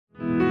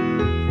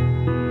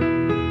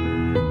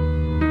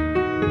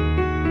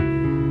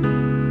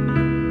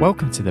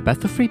Welcome to the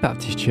Bethel Free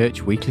Baptist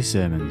Church Weekly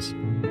Sermons.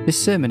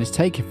 This sermon is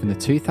taken from the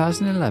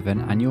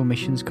 2011 Annual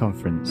Missions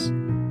Conference.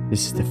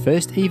 This is the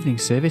first evening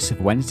service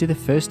of Wednesday the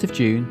 1st of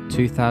June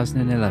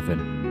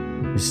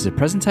 2011. This is a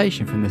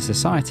presentation from the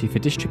Society for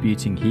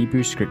Distributing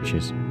Hebrew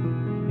Scriptures.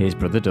 Here's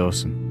Brother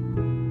Dawson.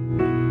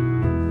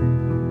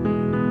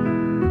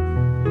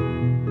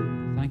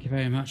 Thank you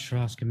very much for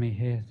asking me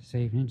here this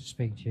evening to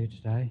speak to you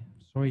today.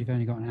 Sorry you've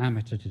only got an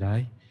amateur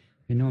today.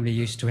 You're normally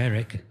used to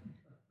Eric,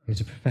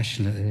 who's a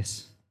professional at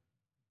this.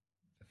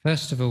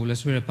 First of all,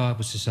 as we're a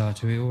Bible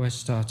society, we always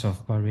start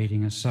off by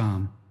reading a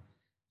psalm.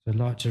 So I'd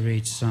like to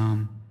read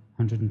Psalm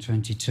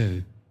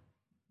 122.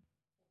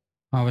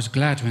 I was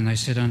glad when they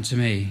said unto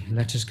me,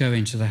 Let us go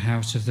into the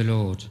house of the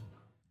Lord.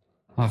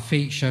 Our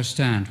feet shall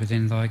stand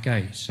within thy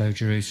gates, O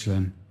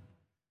Jerusalem.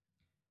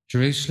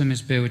 Jerusalem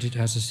is builded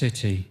as a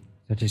city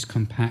that is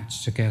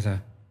compact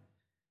together.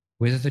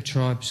 Whither the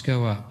tribes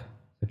go up,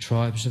 the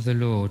tribes of the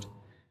Lord,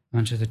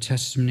 unto the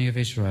testimony of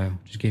Israel,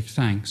 to give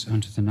thanks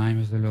unto the name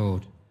of the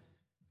Lord.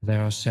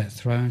 There are set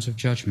thrones of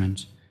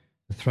judgment,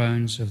 the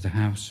thrones of the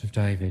house of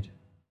David.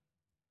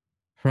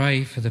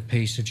 Pray for the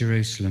peace of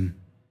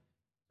Jerusalem.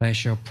 They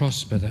shall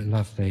prosper that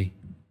love thee.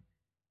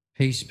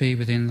 Peace be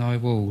within thy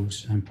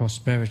walls, and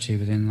prosperity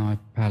within thy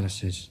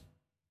palaces.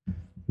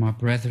 My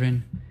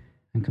brethren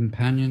and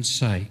companions'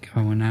 sake,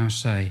 I will now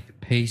say,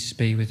 Peace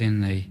be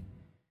within thee.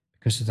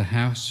 Because of the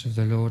house of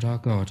the Lord our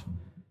God,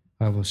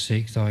 I will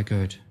seek thy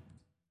good.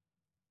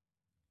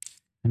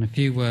 And a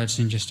few words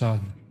in just our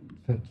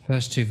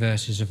first two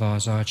verses of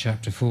Isaiah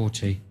chapter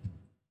 40,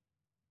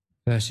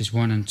 verses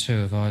 1 and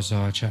 2 of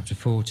Isaiah chapter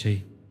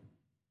 40.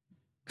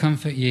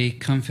 Comfort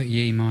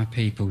ye, my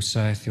people,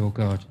 saith your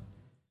God.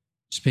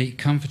 Speak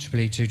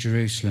comfortably to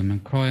Jerusalem,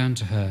 and cry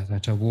unto her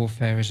that her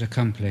warfare is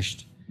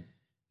accomplished,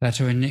 that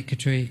her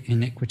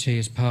iniquity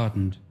is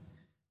pardoned,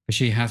 for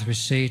she hath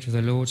received of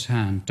the Lord's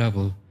hand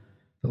double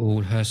for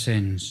all her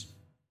sins.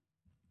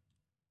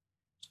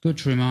 It's good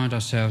to remind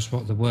ourselves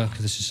what the work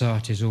of the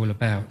society is all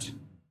about.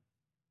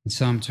 In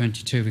Psalm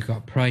 22, we've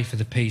got, Pray for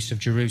the peace of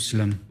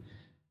Jerusalem.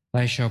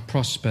 They shall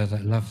prosper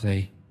that love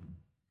thee.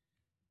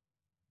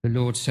 The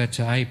Lord said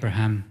to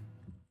Abraham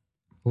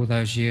all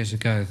those years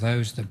ago,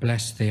 Those that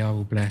bless thee I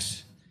will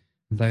bless,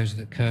 and those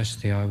that curse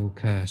thee I will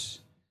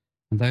curse.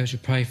 And those who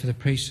pray for the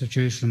peace of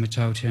Jerusalem, we're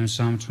told here in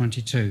Psalm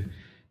 22,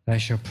 they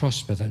shall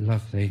prosper that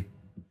love thee.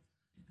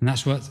 And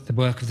that's what the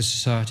work of the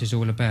society is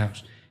all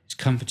about. It's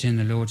comforting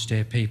the Lord's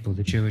dear people,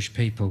 the Jewish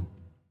people,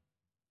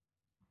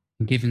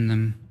 and giving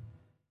them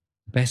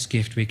best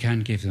gift we can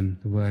give them,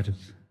 the Word of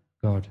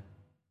God.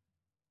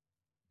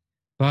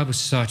 Bible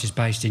Society is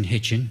based in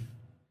Hitchin.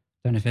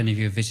 Don't know if any of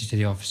you have visited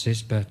the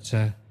offices, but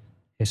here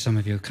some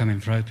of you are coming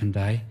for open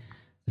day.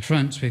 The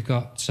front, we've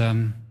got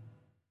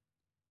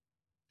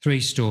 3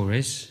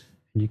 stories,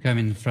 and you come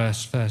in the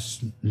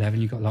first level,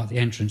 you've got like the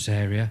entrance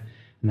area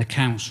and the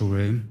council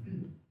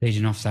room.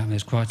 Leading off that,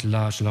 there's quite a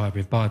large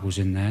library of Bibles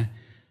in there,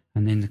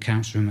 and in the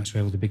council room, that's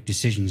where all the big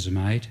decisions are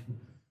made.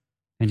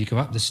 And you go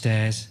up the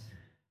stairs,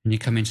 and you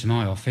come into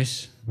my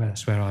office,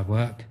 that's where I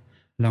work,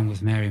 along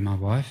with Mary, my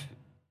wife.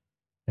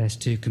 There's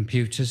 2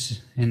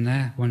 computers in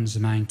there. One's the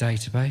main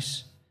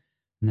database,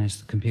 and there's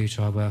the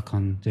computer I work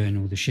on doing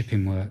all the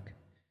shipping work.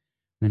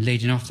 And then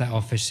leading off that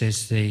office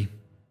is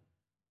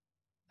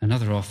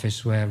another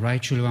office where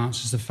Rachel, who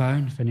answers the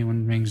phone, if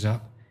anyone rings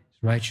up,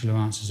 it's Rachel who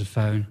answers the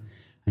phone,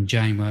 and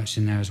Jane works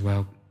in there as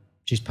well.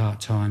 She's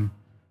part-time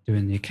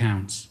doing the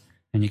accounts.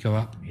 Then you go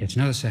up yet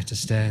another set of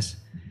stairs,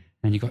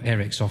 and you've got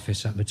Eric's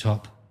office at the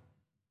top.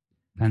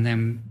 And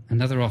then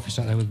another office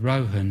out there with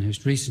Rohan,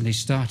 who's recently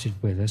started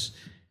with us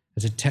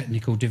as a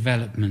technical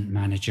development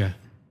manager.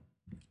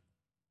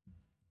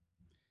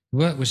 The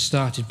work was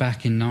started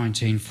back in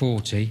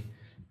 1940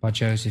 by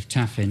Joseph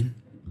Taffin,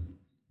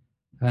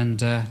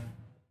 and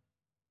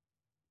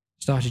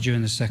started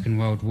during the Second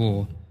World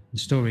War. The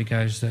story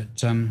goes that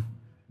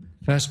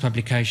first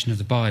publication of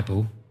the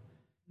Bible,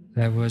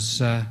 there was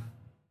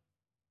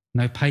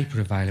no paper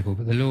available,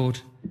 but the Lord,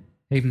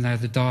 even though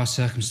the dire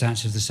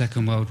circumstances of the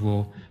Second World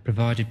War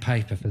provided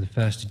paper for the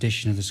first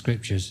edition of the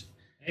Scriptures.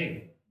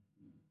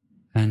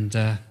 And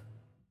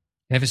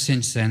ever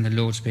since then, the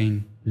Lord's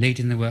been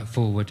leading the work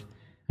forward,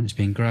 and it's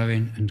been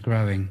growing and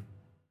growing.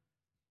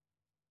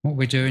 What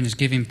we're doing is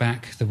giving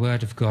back the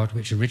Word of God,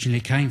 which originally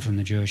came from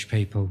the Jewish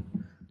people.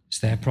 It's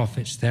their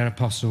prophets, their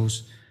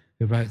apostles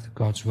who wrote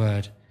God's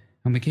Word.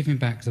 And we're giving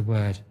back the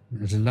Word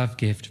as a love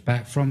gift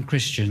back from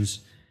Christians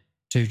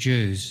to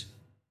Jews.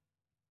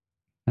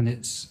 And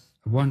it's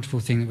a wonderful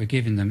thing that we're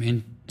giving them.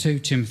 In 2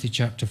 Timothy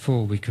chapter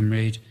 4, we can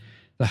read,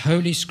 The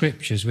Holy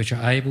Scriptures, which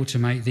are able to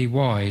make thee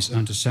wise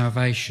unto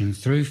salvation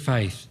through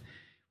faith,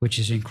 which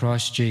is in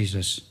Christ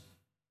Jesus.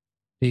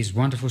 These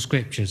wonderful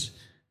Scriptures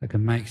that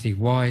can make thee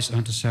wise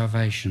unto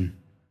salvation.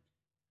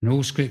 And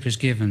all Scripture is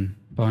given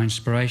by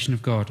inspiration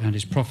of God and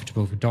is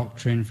profitable for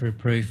doctrine, for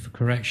reproof, for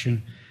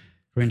correction,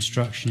 for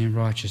instruction in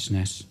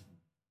righteousness.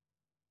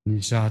 And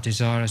it's our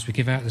desire as we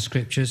give out the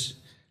Scriptures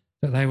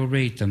that they will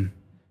read them,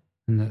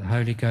 and that the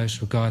Holy Ghost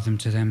will guide them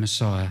to their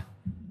Messiah,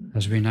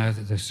 as we know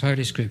that the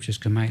Holy Scriptures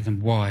can make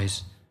them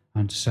wise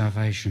unto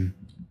salvation.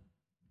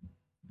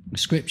 The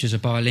Scriptures are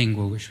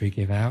bilingual, which we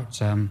give out.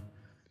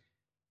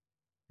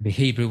 Be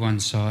Hebrew one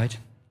side,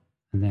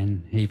 and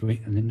then Hebrew,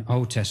 and then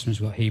Old Testament's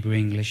got Hebrew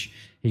English,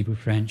 Hebrew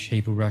French,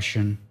 Hebrew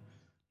Russian,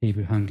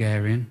 Hebrew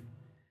Hungarian,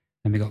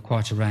 and we've got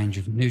quite a range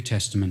of New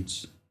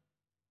Testaments.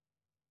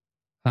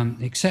 The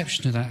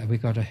exception to that,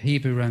 we've got a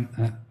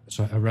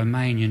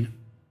Romanian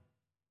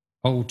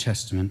Old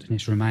Testament, and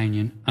it's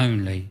Romanian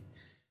only.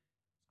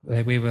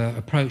 We were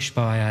approached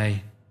by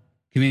a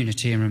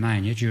community in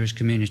Romania, Jewish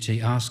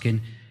community,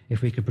 asking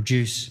if we could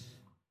produce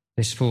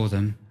this for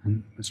them,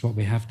 and that's what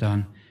we have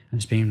done, and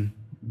it's been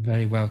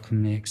very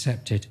welcomely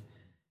accepted.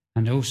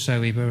 And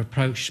also we were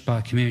approached by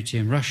a community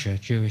in Russia,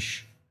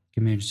 Jewish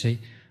community,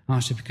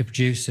 asked if we could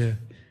produce the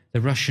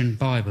Russian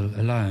Bible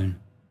alone,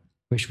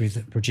 which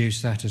we've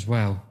produced that as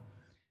well.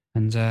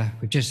 And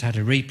we've just had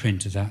a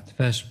reprint of that. The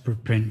first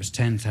print was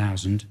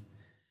 10,000,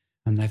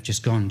 and they've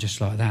just gone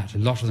just like that. A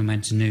lot of them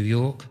went to New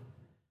York,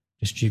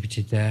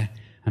 distributed there,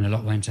 and a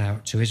lot went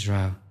out to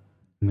Israel.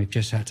 And we've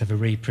just had to have a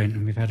reprint,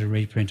 and we've had a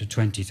reprint of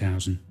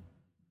 20,000.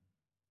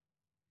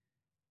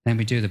 Then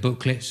we do the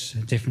booklets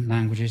in different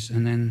languages,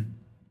 and then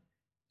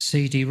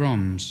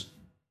CD-ROMs.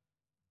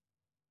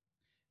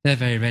 They're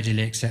very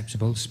readily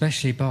acceptable,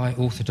 especially by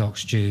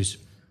Orthodox Jews.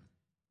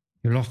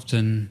 You'll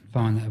often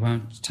find that they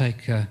won't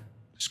take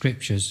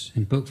scriptures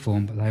in book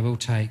form, but they will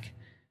take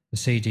the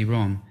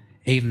CD-ROM,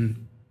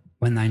 even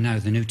when they know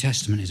the New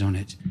Testament is on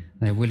it.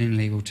 They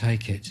willingly will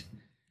take it.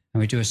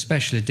 And we do a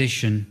special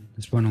edition,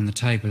 there's one on the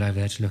table over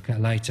there to look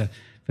at later,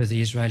 for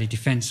the Israeli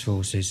Defence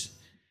Forces.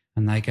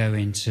 And they go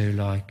into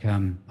like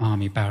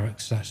army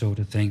barracks, that sort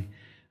of thing,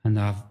 and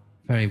they're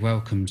very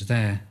welcomed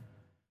there.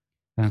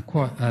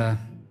 Quite a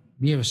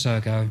year or so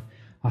ago,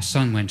 our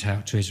son went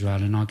out to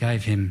Israel, and I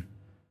gave him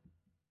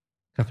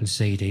a couple of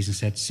CDs and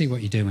said, see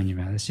what you do when you're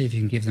out there, see if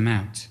you can give them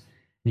out.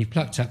 And he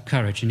plucked up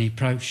courage and he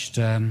approached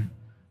a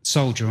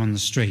soldier on the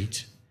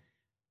street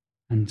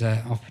and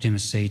offered him a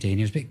CD, and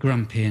he was a bit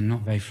grumpy and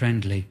not very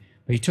friendly,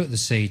 but he took the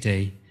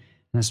CD.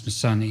 And that's my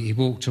son. He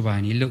walked away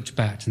and he looked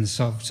back, and the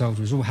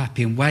soldier was all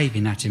happy and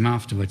waving at him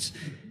afterwards.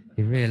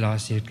 He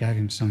realised he had gave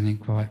him something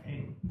quite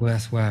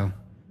worthwhile.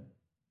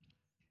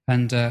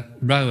 And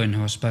Rowan,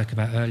 who I spoke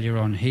about earlier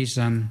on, he's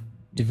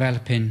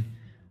developing,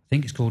 I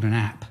think it's called an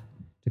app,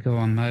 to go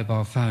on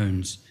mobile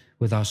phones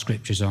with our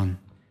scriptures on.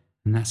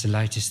 And that's the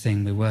latest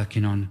thing we're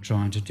working on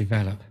trying to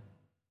develop.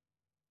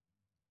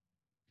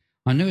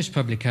 Our newest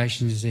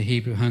publication is the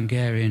Hebrew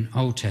Hungarian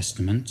Old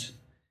Testament.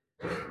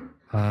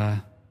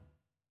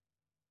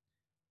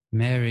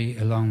 Mary,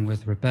 along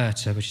with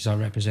Roberta, which is our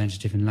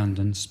representative in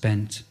London,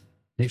 spent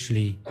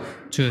literally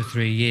 2 or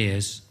 3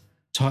 years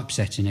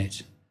typesetting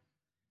it.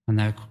 And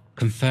they're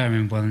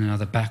conferring with one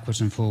another backwards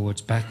and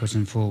forwards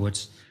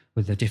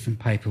with the different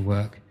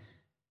paperwork,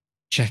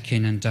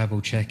 checking and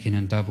double-checking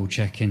and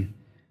double-checking.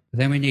 But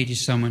then we needed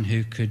someone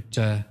who could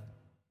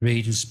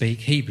read and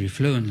speak Hebrew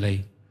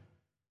fluently.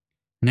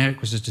 And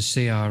Eric was at a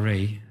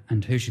CRE,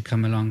 and who should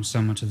come along,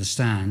 someone to the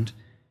stand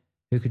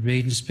who could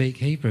read and speak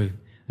Hebrew,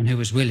 and who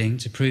was willing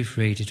to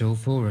proofread it all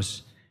for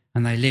us.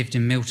 And they lived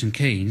in Milton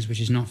Keynes,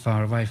 which is not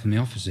far away from the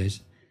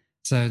offices.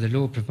 So the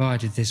Lord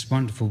provided this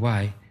wonderful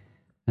way,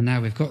 and now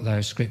we've got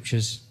those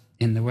scriptures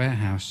in the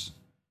warehouse.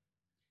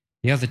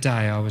 The other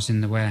day I was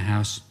in the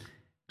warehouse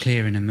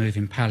clearing and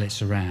moving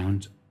pallets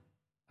around,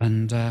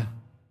 and I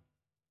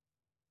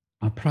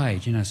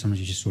prayed. You know,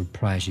 sometimes you just sort of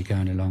pray as you're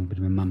going along, a bit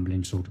of a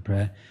mumbling sort of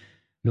prayer.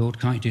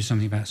 Lord, can't you do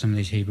something about some of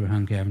these Hebrew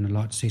Hungarian? I'd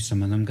like to see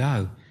some of them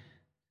go.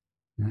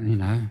 You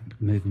know,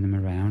 moving them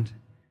around,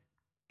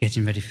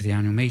 getting ready for the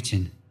annual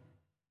meeting.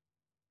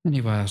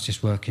 Anyway, I was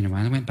just working away,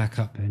 and I went back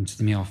up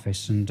into my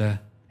office, and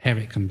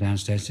Eric come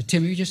downstairs and said,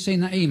 Tim, have you just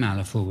seen that email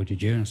I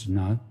forwarded you? And I said,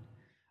 no.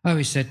 Oh,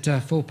 he said,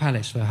 4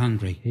 pallets for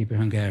Hungary, Hebrew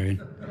Hungarian.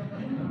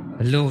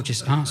 The Lord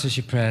just answers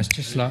your prayers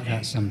just like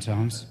that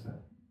sometimes.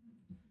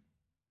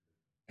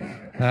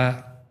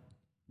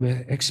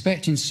 We're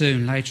expecting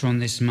soon, later on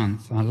this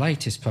month, our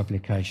latest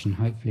publication,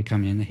 hopefully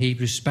coming in, the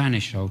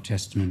Hebrew-Spanish Old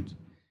Testament,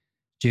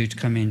 due to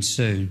come in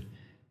soon.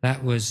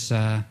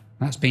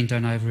 That's been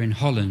done over in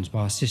Holland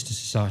by our sister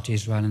society,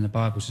 Israel and the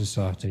Bible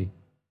Society.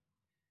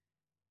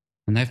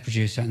 And they've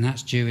produced that, and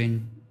that's due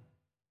in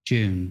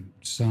June,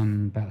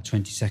 about the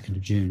 22nd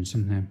of June,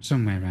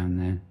 somewhere around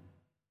there.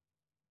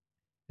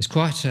 It's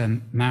quite a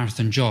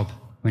marathon job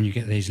when you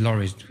get these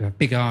lorries,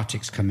 big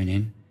Arctics coming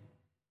in,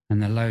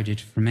 and they're loaded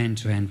from end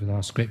to end with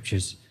our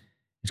scriptures.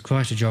 It's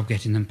quite a job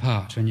getting them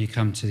parked. When you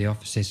come to the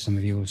offices, some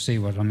of you will see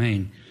what I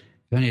mean.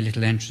 There's only a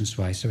little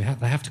entranceway, so they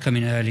have to come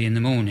in early in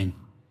the morning.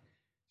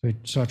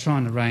 So I try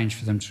and arrange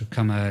for them to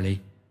come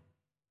early.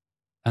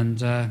 And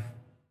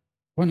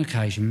one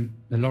occasion,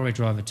 the lorry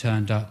driver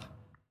turned up.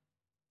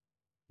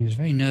 He was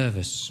very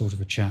nervous, sort of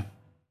a chap.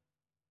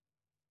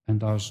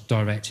 And I was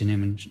directing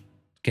him and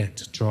get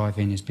to drive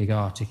in his big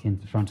Arctic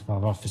into the front of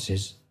our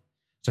offices.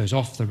 So it's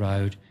off the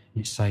road,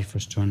 and it's safe for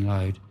us to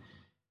unload.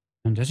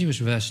 And as he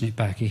was reversing it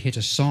back, he hit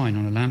a sign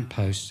on a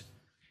lamppost.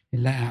 It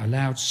let out a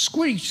loud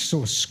screech,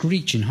 sort of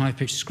screeching,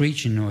 high-pitched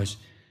screeching noise.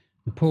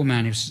 The poor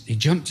man, he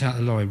jumped out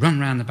of the lorry, run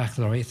round the back of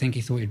the lorry. I think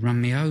he thought he'd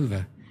run me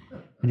over.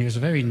 And he was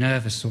a very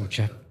nervous sort of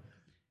chap.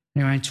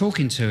 Anyway,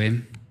 talking to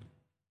him,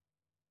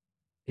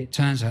 it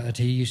turns out that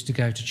he used to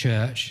go to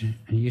church and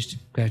he used to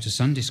go to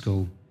Sunday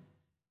school.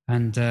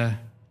 And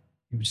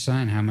he was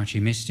saying how much he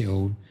missed it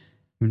all.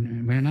 We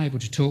were unable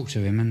to talk to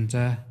him, and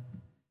to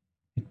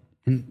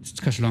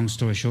cut a long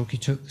story short, he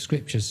took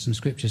some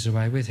scriptures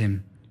away with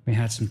him. We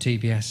had some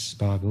TBS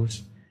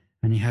Bibles,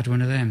 and he had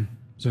one of them.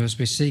 So as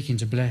we're seeking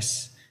to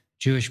bless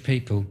Jewish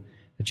people,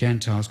 the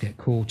Gentiles get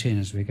caught in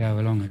as we go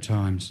along at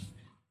times.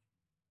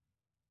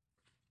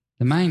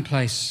 The main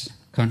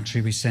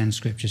country we send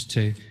scriptures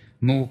to,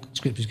 more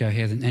scriptures go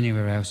here than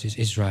anywhere else, is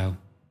Israel.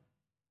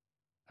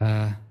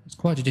 It's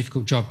quite a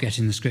difficult job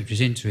getting the scriptures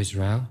into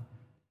Israel,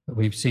 but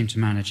we seem to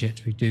manage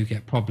it. We do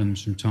get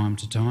problems from time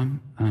to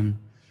time.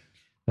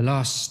 The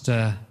last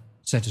set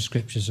of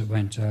scriptures that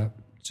went out,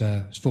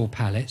 4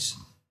 pallets.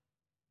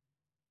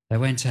 They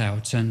went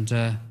out,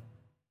 and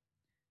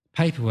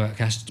paperwork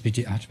had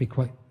to be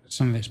quite.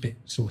 Some of it's a bit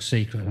sort of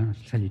secret. I don't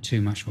have to tell you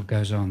too much what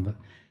goes on, but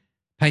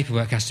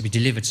paperwork has to be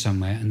delivered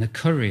somewhere, and the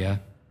courier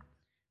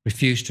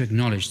refused to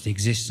acknowledge the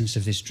existence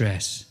of this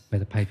address where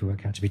the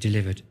paperwork had to be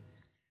delivered.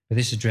 But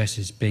this address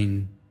has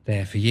been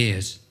there for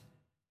years.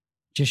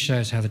 It just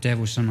shows how the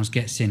devil sometimes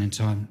gets in and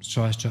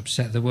tries to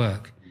upset the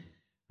work.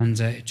 And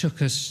it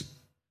took us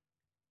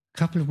a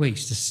couple of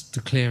weeks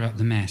to clear up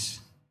the mess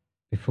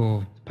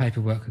before the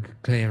paperwork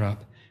could clear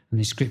up and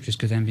the scriptures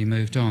could then be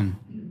moved on.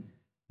 And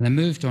they're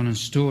moved on and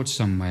stored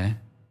somewhere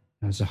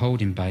as a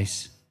holding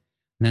base,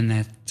 and then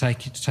they're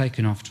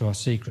taken off to our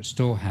secret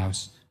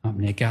storehouse up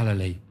near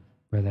Galilee,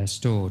 where they're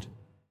stored.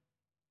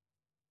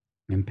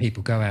 And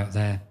people go out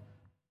there,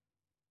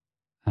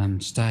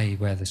 stay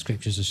where the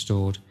scriptures are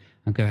stored,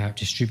 and go out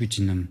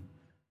distributing them.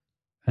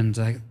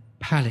 And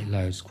pallet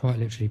loads, quite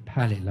literally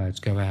pallet loads,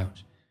 go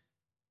out.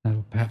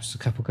 Perhaps a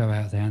couple go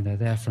out there and they're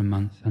there for a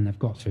month and they've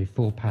got through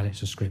 4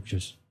 pallets of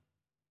scriptures.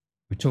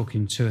 We're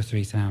talking 2,000 or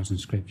 3,000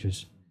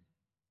 scriptures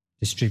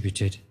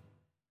distributed,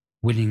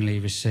 willingly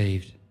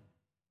received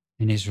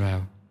in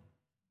Israel.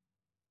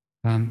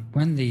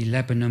 When the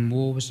Lebanon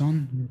War was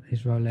on,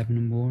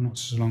 Israel-Lebanon War, not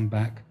so long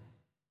back,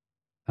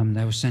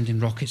 they were sending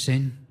rockets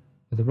in,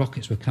 but the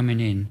rockets were coming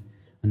in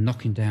and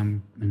knocking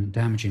down and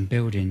damaging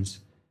buildings.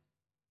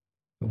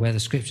 But where the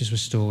scriptures were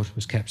stored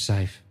was kept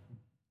safe.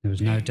 There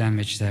was no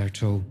damage there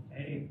at all.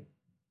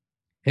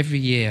 Every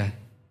year,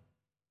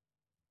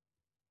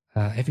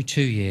 every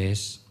 2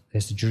 years,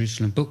 there's the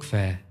Jerusalem Book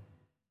Fair,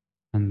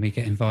 and we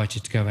get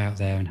invited to go out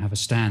there and have a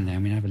stand there.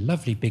 And we have a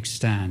lovely big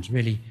stand,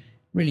 really,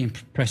 really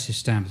impressive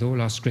stand with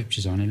all our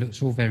scriptures on. It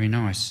looks all very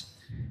nice.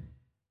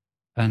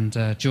 And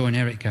Joy and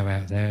Eric go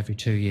out there every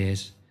 2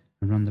 years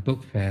and run the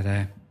book fair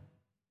there.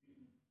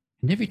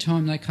 And every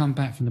time they come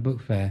back from the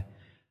book fair,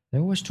 they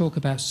always talk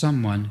about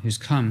someone who's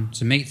come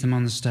to meet them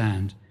on the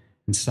stand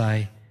and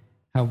say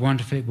how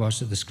wonderful it was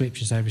that the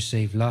scriptures they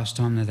received last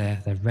time they're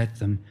there, they've read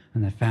them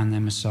and they've found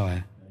their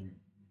Messiah.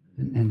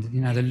 And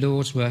you know, the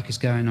Lord's work is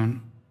going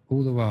on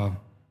all the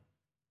while.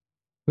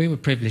 We were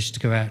privileged to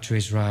go out to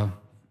Israel a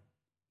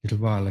little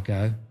while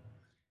ago,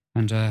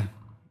 and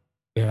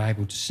we were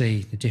able to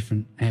see the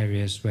different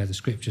areas where the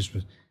scriptures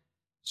were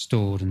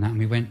stored and that. And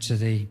we went to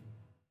the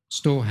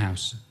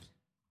storehouse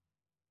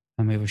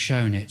and we were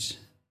shown it.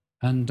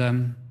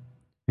 And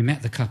we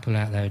met the couple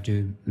out there who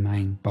do the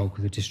main bulk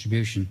of the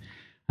distribution,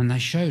 and they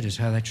showed us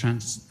how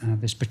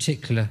this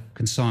particular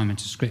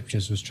consignment of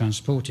scriptures was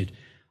transported.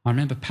 I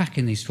remember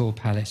packing these 4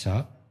 pallets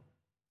up.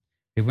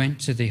 We went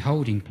to the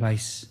holding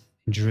place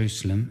in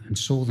Jerusalem and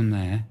saw them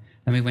there.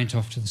 Then we went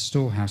off to the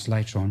storehouse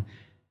later on,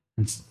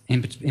 and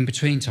in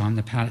between time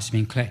the pallets had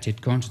been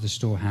collected, gone to the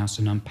storehouse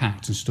and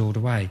unpacked and stored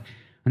away.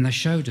 And they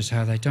showed us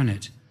how they'd done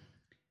it.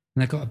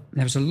 And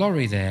there was a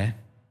lorry there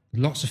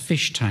with lots of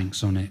fish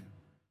tanks on it,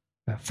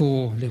 about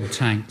 4 little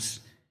tanks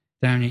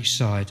down each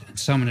side, and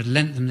someone had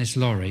lent them this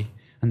lorry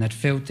and they'd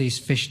filled these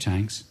fish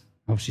tanks,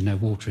 obviously no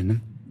water in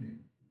them,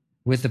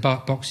 with the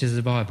boxes of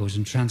the Bibles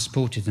and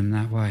transported them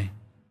that way.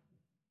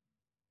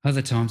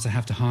 Other times they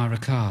have to hire a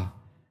car.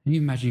 And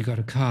you imagine you've got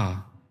a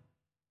car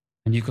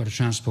and you've got to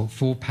transport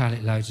 4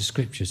 pallet loads of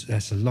scriptures.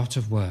 That's a lot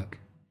of work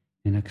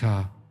in a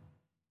car.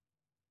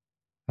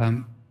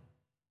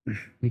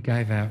 We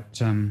gave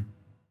out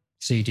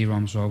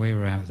CD-ROMs while we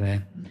were out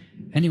there.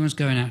 Anyone's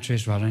going out to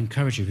Israel, I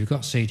encourage you, if you've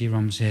got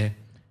CD-ROMs here,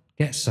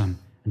 get some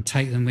and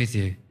take them with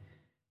you,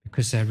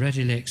 because they're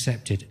readily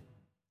accepted.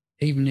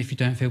 Even if you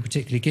don't feel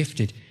particularly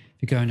gifted,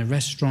 if you go in a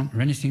restaurant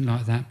or anything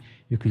like that,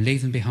 you can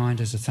leave them behind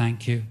as a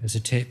thank you, as a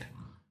tip.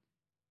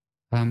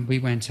 We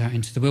went out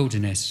into the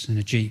wilderness in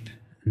a jeep,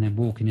 and then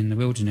walking in the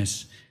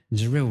wilderness.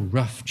 There's a real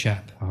rough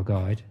chap, our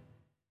guide,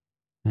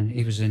 and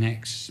he was an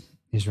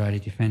ex-Israeli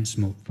Defence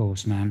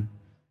Force man.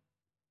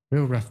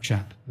 Real rough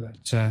chap,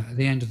 but at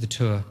the end of the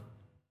tour,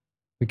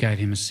 we gave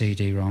him a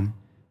CD-ROM.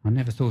 I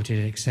never thought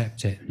he'd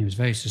accept it, and he was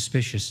very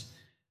suspicious,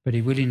 but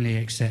he willingly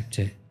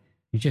accepted it.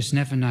 You just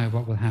never know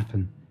what will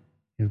happen.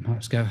 He'll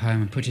perhaps go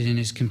home and put it in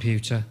his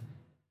computer,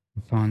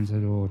 and find the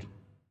Lord.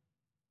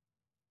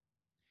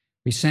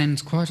 We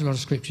send quite a lot of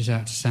scriptures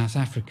out to South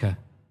Africa.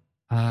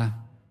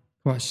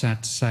 Quite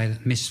sad to say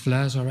that Miss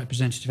Fleurs, our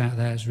representative out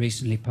there, has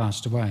recently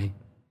passed away.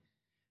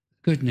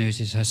 The good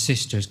news is her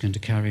sister is going to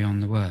carry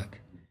on the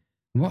work.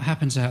 And what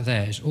happens out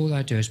there is all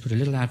they do is put a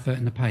little advert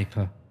in the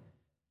paper,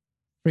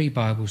 free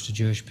Bibles to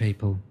Jewish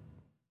people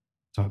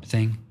type of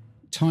thing,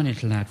 tiny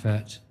little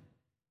advert,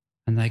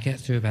 and they get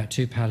through about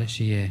 2 pallets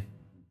a year.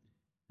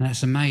 And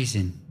that's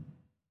amazing.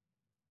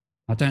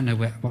 I don't know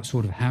what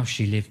sort of house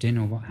she lived in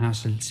or what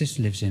house her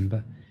sister lives in,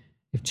 but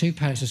if 2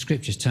 pallets of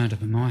scriptures turned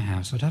up at my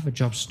house, I'd have a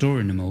job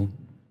storing them all.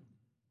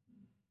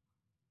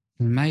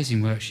 It's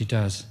amazing work she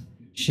does.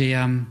 She,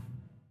 the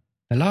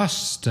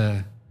last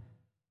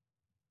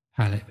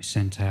pallet we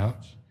sent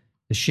out,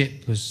 the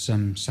ship was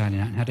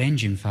sailing out and had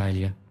engine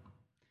failure.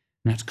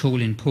 And had to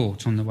call in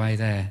port on the way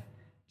there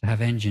to have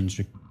the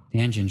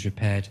engines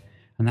repaired,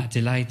 and that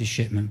delayed the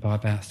shipment by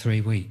about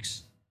 3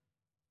 weeks.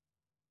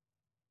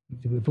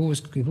 There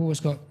always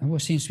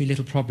seems to be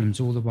little problems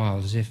all the while,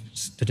 as if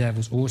the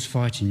devil's always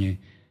fighting you,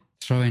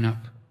 throwing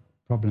up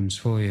problems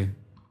for you.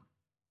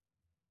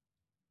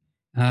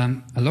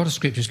 A lot of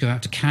scriptures go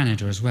out to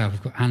Canada as well.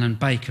 We've got Alan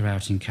Baker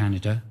out in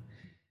Canada.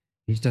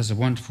 He does a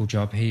wonderful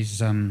job.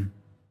 He's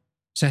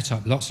set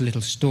up lots of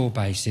little store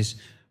bases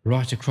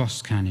right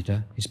across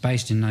Canada. He's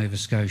based in Nova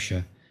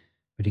Scotia,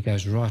 but he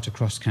goes right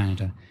across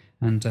Canada.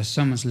 And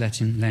someone's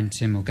lent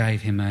him or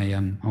gave him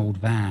a old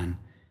van,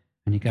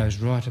 and he goes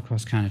right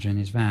across Canada in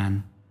his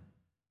van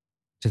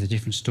to the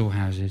different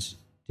storehouses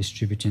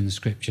distributing the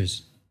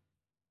scriptures.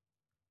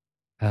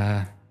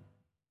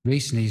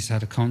 Recently he's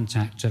had a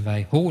contact of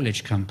a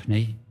haulage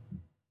company,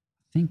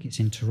 I think it's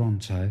in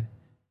Toronto,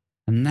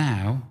 and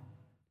now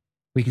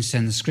we can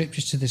send the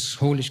scriptures to this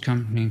haulage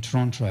company in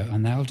Toronto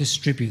and they'll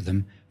distribute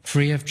them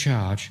free of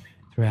charge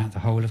throughout the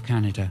whole of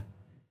Canada.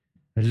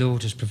 The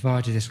Lord has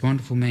provided this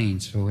wonderful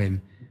means for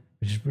him,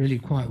 which is really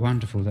quite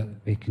wonderful that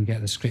we can get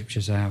the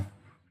scriptures out.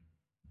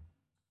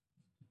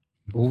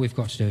 All we've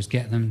got to do is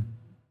get them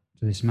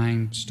to this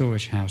main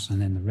storage house, and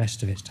then the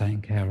rest of it's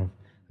taken care of.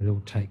 The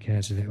Lord take care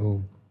of it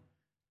all.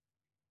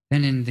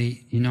 Then in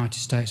the United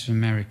States of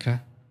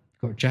America,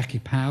 we've got Jackie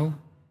Powell,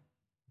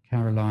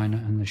 Carolina,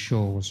 and the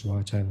Shaws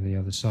right over the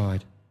other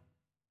side.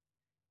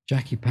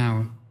 Jackie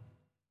Powell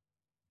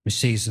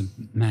receives the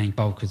main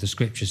bulk of the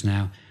scriptures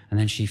now, and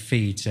then she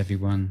feeds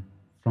everyone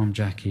from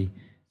Jackie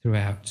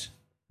throughout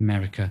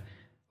America.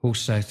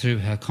 Also, through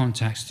her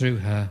contacts, through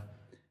her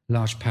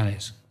large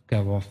pallets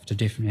go off to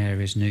different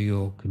areas, New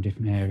York and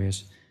different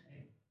areas,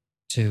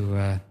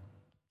 to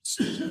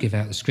give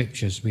out the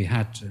scriptures. We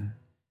had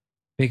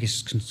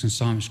biggest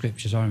consignment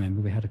scriptures I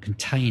remember. We had a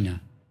container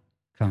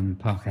come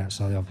park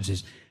outside the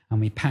offices,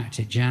 and we packed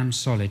it jam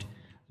solid,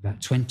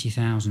 about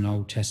 20,000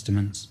 Old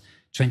Testaments,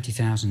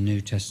 20,000 New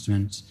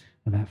Testaments,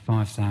 about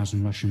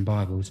 5,000 Russian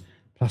Bibles,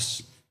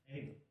 plus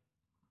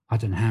I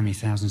don't know how many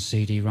thousand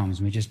CD-ROMs,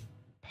 and we just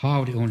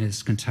piled it all in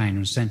this container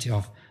and sent it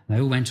off. And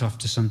they all went off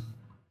to some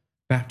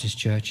Baptist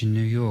church in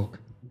New York.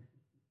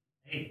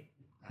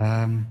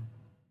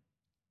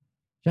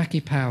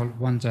 Jackie Powell,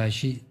 one day,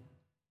 a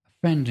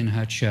friend in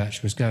her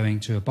church was going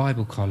to a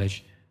Bible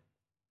college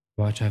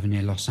right over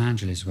near Los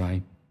Angeles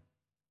way.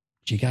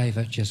 She gave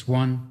her just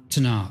one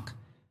Tanakh.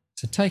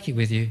 So take it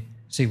with you,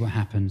 see what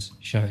happens,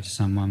 show it to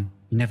someone.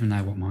 You never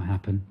know what might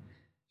happen.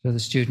 So the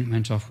student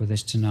went off with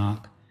this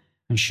Tanakh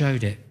and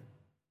showed it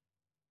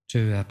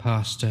to a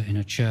pastor in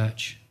a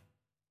church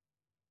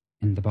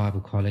in the Bible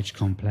college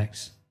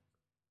complex.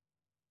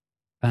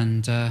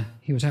 And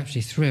he was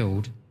actually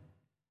thrilled.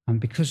 And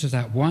because of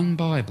that one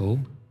Bible,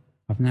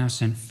 I've now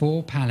sent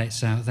 4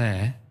 pallets out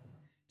there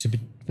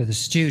for the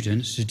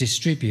students to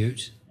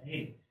distribute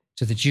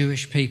to the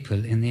Jewish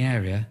people in the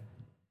area.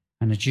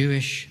 And a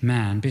Jewish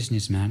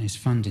businessman, is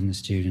funding the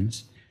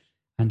students.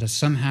 And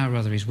somehow or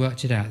other he's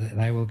worked it out that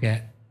they will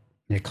get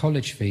their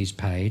college fees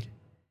paid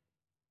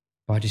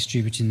by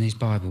distributing these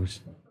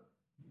Bibles.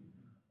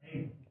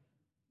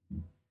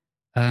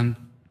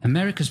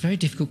 America's a very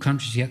difficult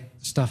country to get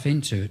stuff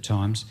into at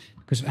times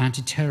because of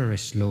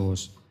anti-terrorist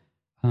laws.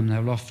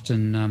 They'll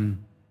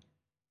often,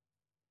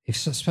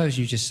 suppose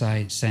you just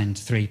send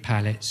 3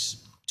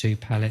 pallets, 2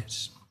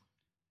 pallets,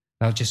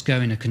 they'll just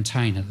go in a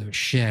container that was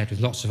shared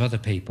with lots of other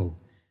people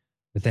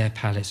with their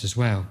pallets as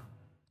well.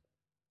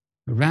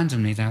 But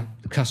randomly, the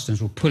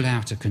customs will pull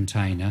out a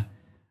container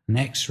and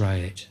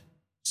X-ray it,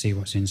 see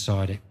what's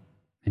inside it,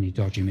 any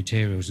dodgy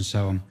materials and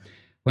so on.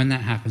 When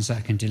that happens,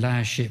 that can delay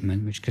a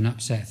shipment, which can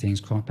upset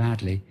things quite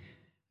badly,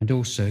 and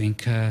also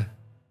incur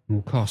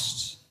more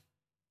costs.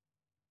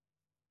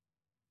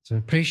 So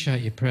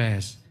appreciate your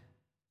prayers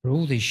for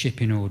all these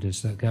shipping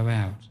orders that go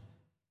out,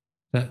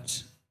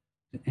 that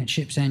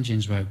ships'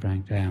 engines won't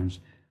break down.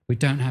 We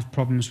don't have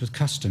problems with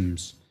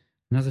customs.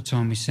 Another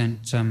time we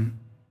sent an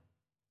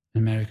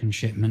American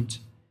shipment,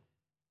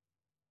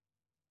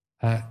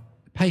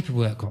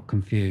 paperwork got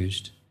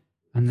confused.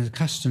 And the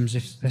customs,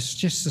 if there's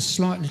just a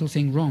slight little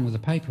thing wrong with the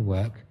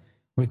paperwork,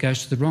 or it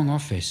goes to the wrong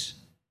office,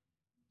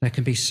 they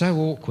can be so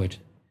awkward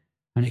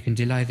and it can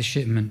delay the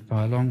shipment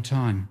by a long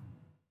time.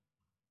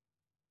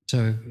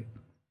 So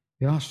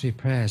we ask for your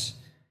prayers,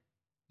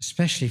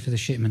 especially for the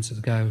shipments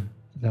that go,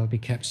 that they'll be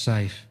kept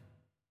safe.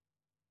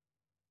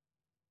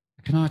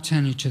 Can I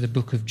turn you to the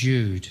book of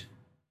Jude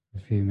for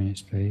a few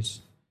minutes,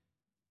 please?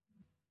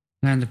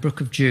 Now, in the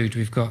book of Jude,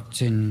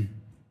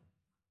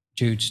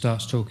 Jude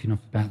starts talking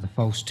about the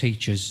false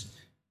teachers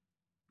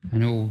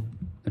and all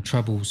the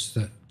troubles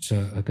that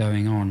are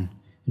going on.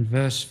 In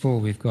verse 4,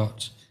 we've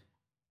got,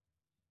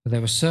 "But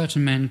there were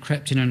certain men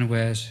crept in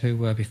unawares who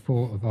were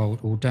before of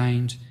old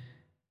ordained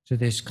to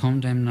this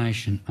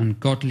condemnation,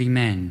 ungodly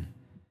men."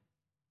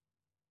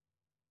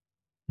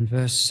 In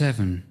verse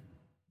 7,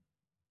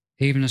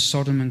 "Even as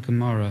Sodom and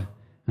Gomorrah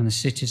and the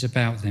cities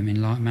about them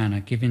in like manner,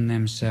 giving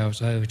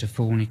themselves over to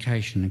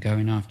fornication and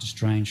going after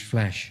strange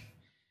flesh."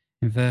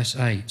 In verse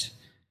 8,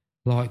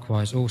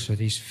 "Likewise also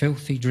these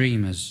filthy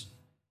dreamers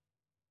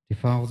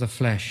defile the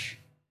flesh,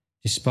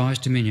 despise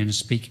dominion, and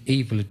speak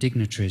evil of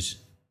dignitaries."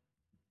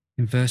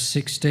 In verse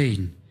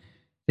 16,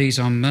 "These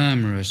are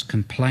murmurers,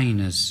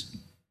 complainers."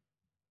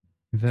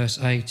 In verse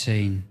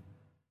 18,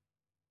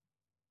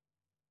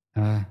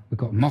 we've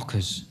got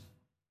mockers.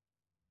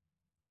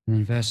 And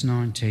in verse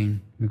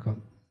 19, we've got,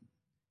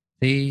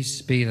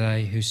 "These be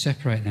they who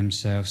separate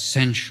themselves,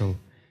 sensual,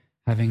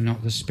 having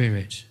not the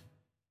Spirit."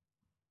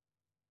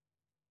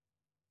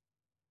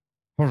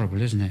 Horrible,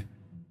 isn't it?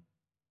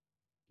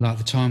 Like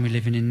the time we're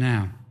living in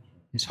now.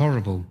 It's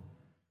horrible.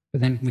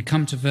 But then we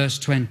come to verse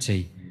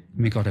 20,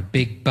 and we've got a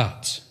big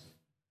but.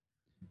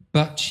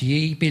 "But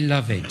ye,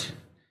 beloved,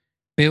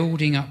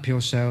 building up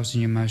yourselves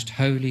in your most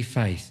holy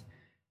faith,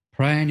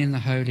 praying in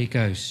the Holy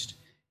Ghost,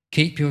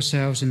 keep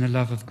yourselves in the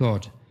love of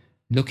God,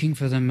 looking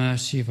for the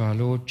mercy of our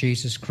Lord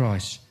Jesus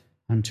Christ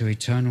unto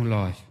eternal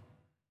life.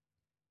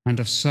 And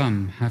of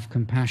some have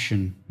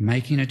compassion,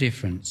 making a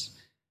difference,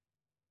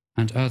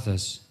 and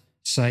others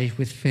save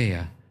with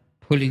fear,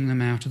 pulling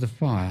them out of the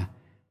fire,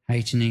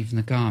 hating even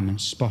the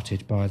garments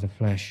spotted by the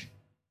flesh."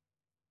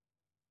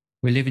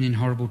 We're living in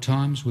horrible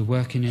times, we're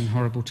working in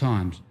horrible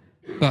times,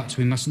 but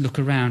we mustn't look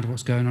around at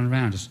what's going on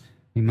around us.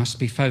 We must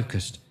be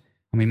focused,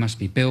 and we must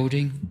be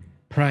building,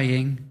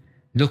 praying,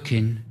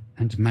 looking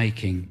and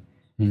making.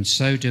 And in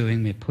so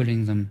doing, we're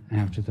pulling them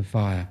out of the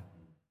fire.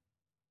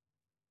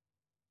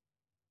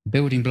 The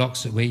building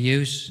blocks that we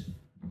use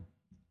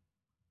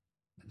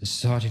at the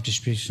Society of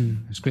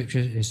Distribution of Scripture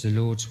is the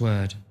Lord's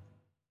Word.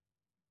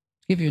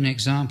 To give you an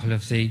example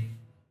of the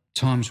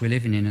times we're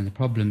living in and the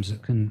problems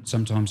that can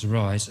sometimes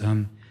arise,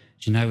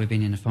 as you know, we've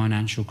been in a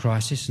financial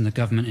crisis, and the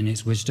government, in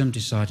its wisdom,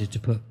 decided to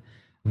put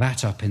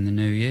VAT up in the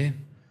new year.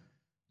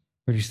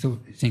 But I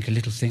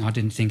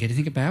didn't think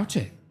anything about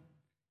it.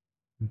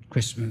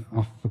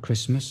 Off for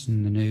Christmas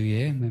and the New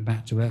Year, went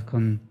back to work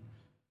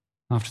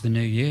after the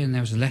New Year, and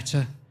there was a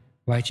letter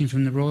waiting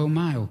from the Royal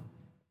Mail.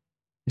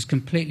 It's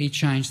completely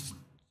changed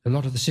a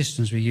lot of the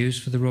systems we use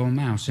for the Royal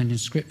Mail, sending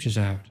scriptures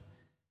out.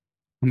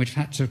 And we've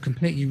had to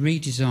completely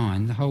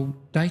redesign the whole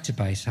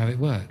database, how it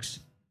works.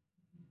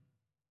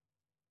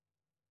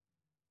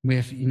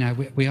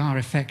 We are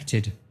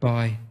affected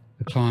by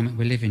the climate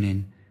we're living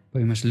in, but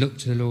we must look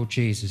to the Lord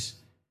Jesus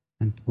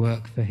and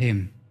work for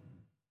him.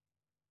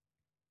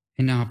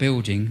 In our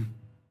building,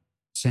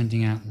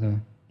 sending out the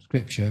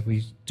scripture,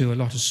 we do a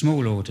lot of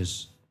small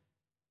orders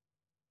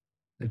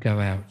that go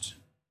out.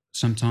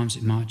 Sometimes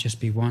it might just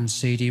be one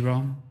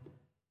CD-ROM,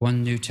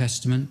 one New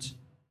Testament,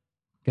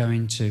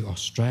 going to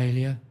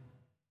Australia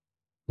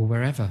or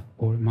wherever,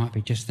 or it might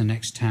be just the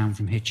next town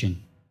from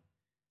Hitchin.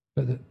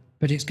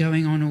 But it's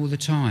going on all the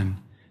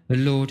time. The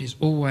Lord is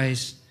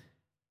always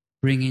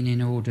bringing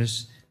in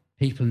orders,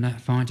 people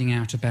finding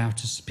out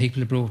about us.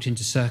 People are brought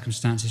into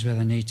circumstances where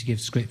they need to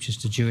give scriptures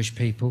to Jewish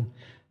people,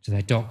 to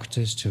their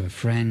doctors, to a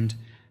friend,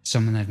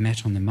 someone they've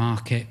met on the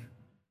market.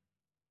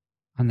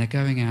 And they're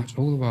going out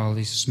all the while,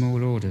 these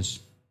small orders.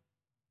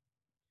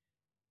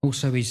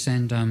 Also, we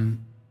send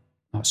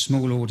like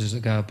small orders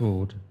that go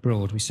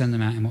abroad. We send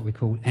them out in what we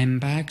call M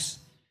bags.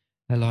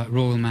 They're like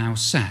Royal Mail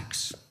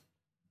sacks.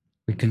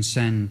 We can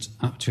send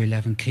up to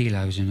 11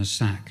 kilos in a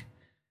sack.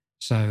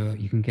 So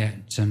you can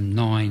get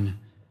 9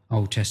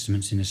 Old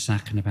Testaments in a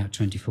sack and about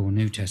 24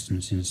 New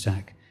Testaments in a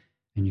sack,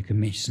 and you can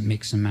mix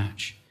and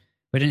match.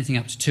 But anything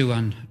up to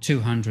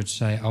 200,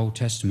 say, Old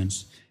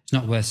Testaments, it's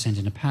not worth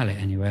sending a pallet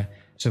anywhere,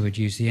 so we'd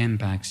use the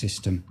M-bag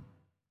system.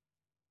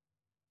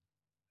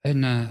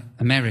 In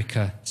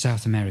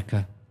South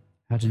America,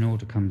 had an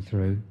order come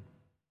through,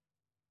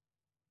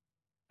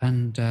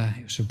 and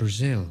it was for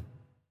Brazil.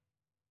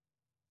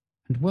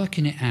 And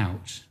working it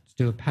out to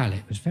do a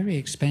pallet was very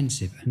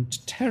expensive and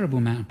a terrible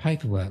amount of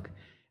paperwork,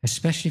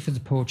 especially for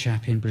the poor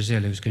chap in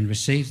Brazil who was going to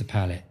receive the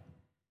pallet.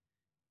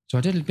 So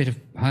I did a bit of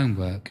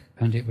homework,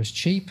 and it was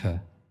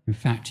cheaper, in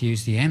fact, to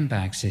use the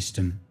M-bag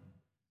system.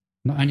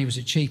 Not only was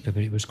it cheaper,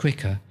 but it was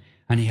quicker,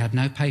 and he had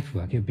no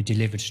paperwork. It would be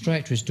delivered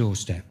straight to his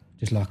doorstep,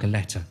 just like a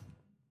letter.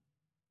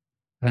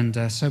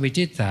 And so we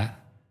did that.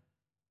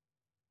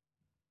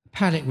 The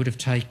pallet would have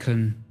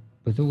taken,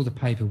 with all the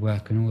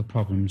paperwork and all the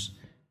problems,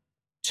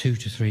 2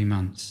 to 3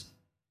 months.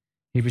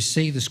 He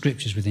received the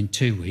scriptures within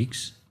 2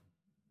 weeks,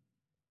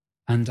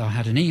 And I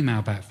had an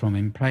email back from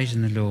him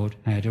praising the Lord.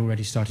 I had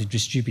already started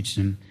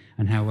distributing them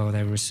and how well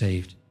they were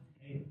received.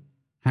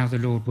 How the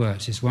Lord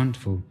works is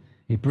wonderful.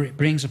 He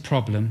brings a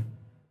problem.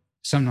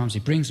 Sometimes he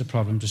brings a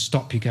problem to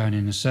stop you going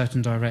in a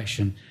certain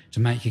direction,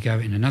 to make you go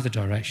in another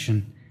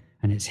direction,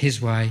 and it's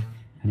his way,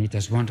 and he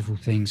does wonderful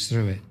things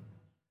through it.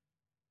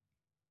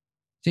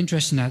 It's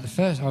interesting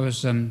that I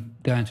was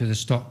going through the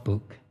stock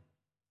book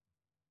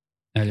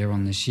earlier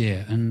on this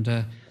year, and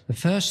the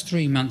first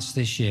 3 months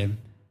this year,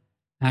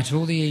 out of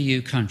all the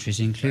EU countries,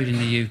 including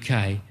the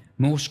UK,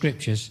 more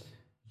scriptures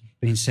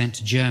have been sent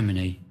to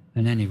Germany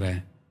than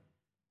anywhere.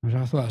 Which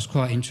I thought was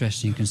quite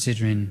interesting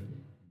considering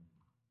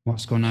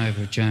what's gone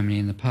over Germany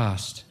in the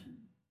past.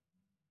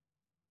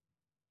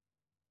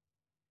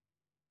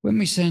 When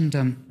we send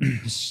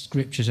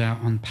scriptures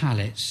out on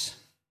pallets,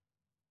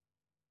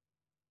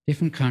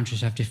 different countries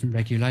have different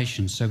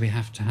regulations, so we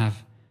have to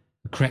have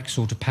the correct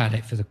sort of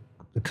pallet for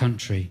the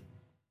country.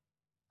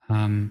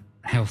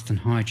 Health and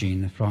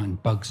hygiene, the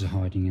frightened bugs are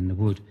hiding in the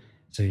wood,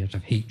 so you have to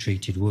have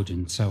heat-treated wood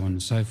and so on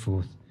and so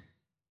forth.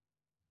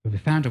 But we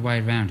found a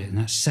way around it, and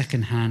that's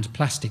second-hand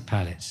plastic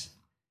pallets.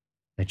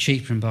 They're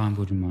cheaper than buying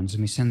wooden ones,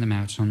 and we send them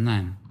out on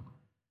them.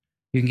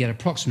 You can get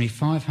approximately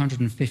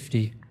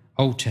 550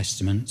 Old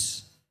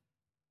Testaments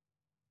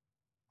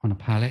on a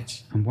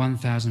pallet and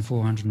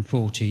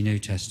 1,440 New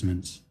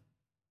Testaments.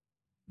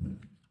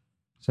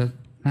 So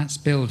that's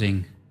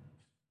building.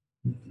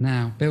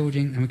 Now,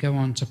 building, and we go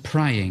on to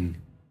praying.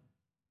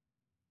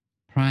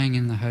 Praying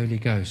in the Holy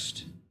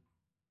Ghost.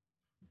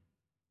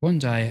 One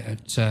day,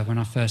 when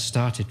I first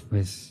started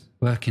with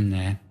working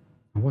there,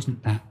 I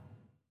wasn't that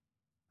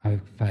au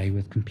fait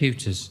with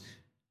computers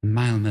and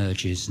mail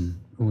merges and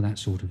all that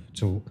sort of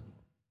talk.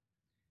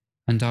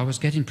 And I was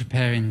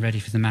preparing ready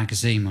for the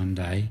magazine one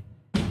day,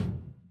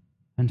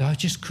 and I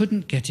just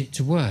couldn't get it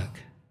to work.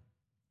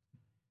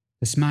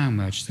 This mail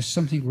merge, there's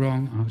something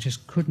wrong, I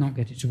just could not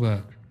get it to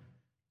work.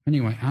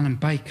 Anyway, Alan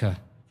Baker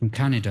from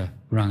Canada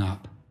rang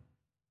up.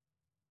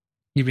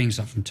 He rings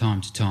up from time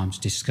to time to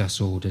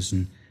discuss orders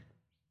and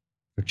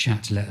for a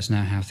chat to let us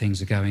know how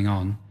things are going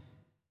on.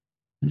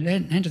 And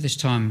at the end of this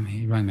time,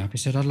 he rang me up. He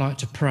said, I'd like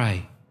to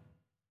pray.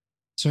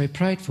 So he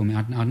prayed for me.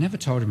 I'd never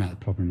told him about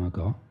the problem I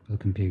got with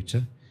the computer.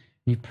 And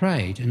he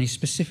prayed, and he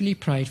specifically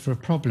prayed for a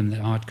problem that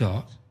I'd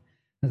got,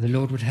 that the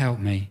Lord would help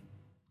me.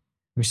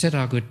 We said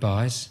our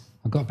goodbyes.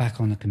 I got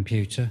back on the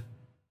computer.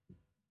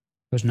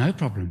 There was no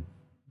problem.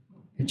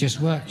 It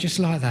just worked, just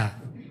like that.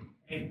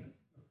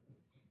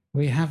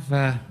 We have,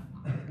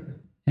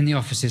 in the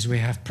offices, we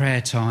have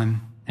prayer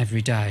time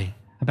every day,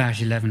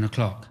 about 11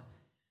 o'clock.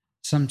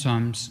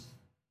 Sometimes,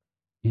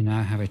 you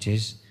know how it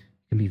is,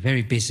 you can be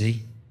very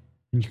busy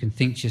and you can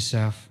think to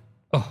yourself,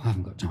 oh, I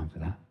haven't got time for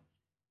that.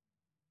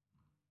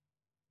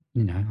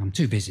 You know, I'm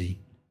too busy.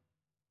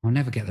 I'll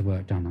never get the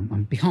work done.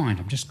 I'm behind.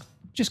 I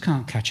just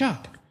can't catch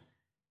up.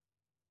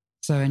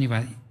 So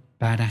anyway,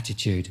 bad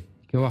attitude.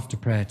 Go off to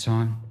prayer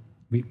time.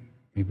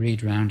 We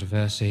read round a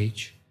verse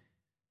each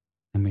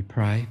and we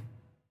pray.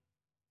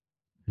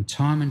 And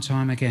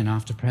time again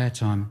after prayer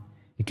time,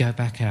 you go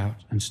back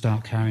out and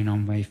start carrying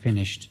on where you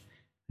finished.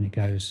 And it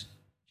goes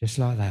just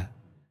like that.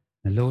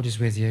 The Lord is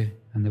with you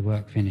and the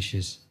work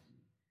finishes.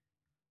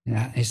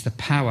 That is the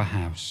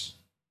powerhouse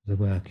of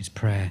the work, is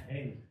prayer.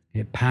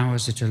 It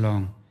powers it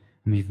along.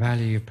 And we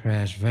value your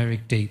prayers very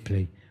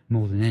deeply,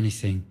 more than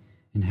anything,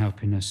 in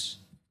helping us.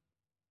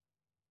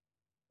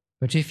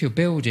 But if you're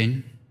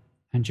building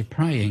and you're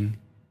praying,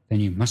 then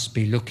you must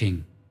be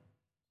looking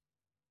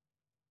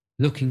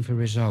for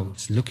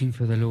results, looking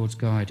for the Lord's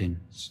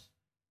guidance.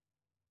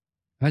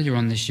 Earlier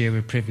on this year, we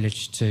were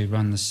privileged to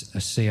run a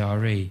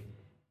CRE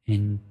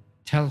in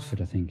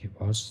Telford, I think it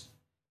was.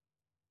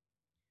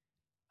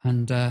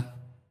 And I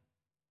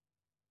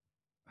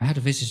had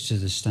a visitor to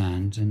the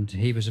stand, and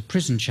he was a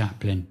prison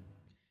chaplain.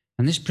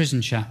 And this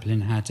prison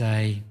chaplain had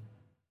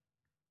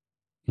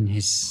in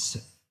his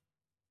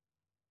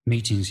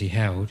meetings he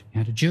had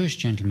a Jewish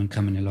gentleman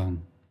coming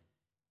along.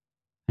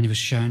 And he was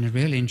showing a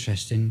real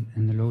interest in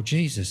the Lord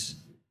Jesus.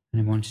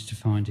 And he wanted to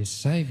find his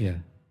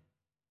Saviour.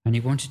 And he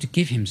wanted to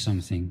give him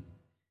something.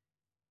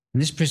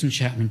 And this prison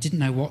chaplain didn't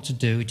know what to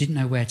do. He didn't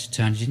know where to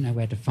turn. He didn't know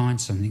where to find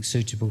something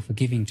suitable for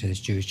giving to this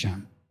Jewish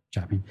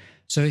chaplain.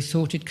 So he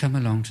thought he'd come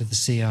along to the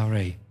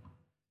CRE.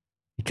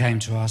 He came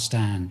to our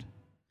stand.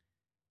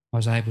 I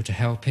was able to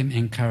help him,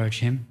 encourage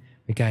him.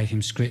 We gave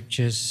him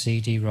scriptures,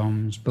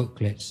 CD-ROMs,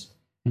 booklets.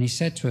 And he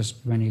said to us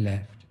when he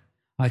left,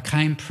 I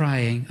came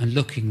praying and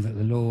looking that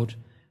the Lord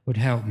would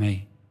help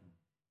me.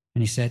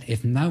 And he said,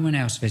 if no one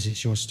else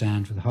visits your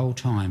stand for the whole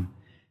time,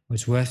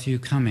 it's worth you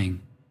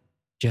coming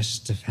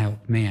just to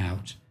help me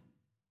out.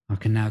 I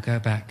can now go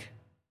back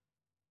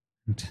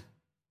and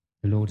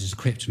the Lord has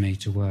equipped me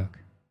to work.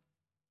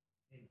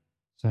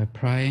 So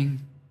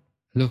praying,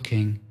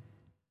 looking,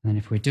 and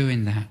if we're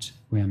doing that,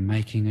 we are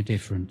making a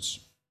difference.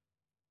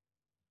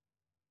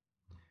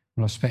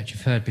 Well, I expect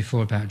you've heard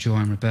before about Joy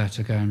and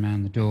Roberta going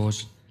around the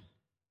doors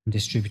and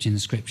distributing the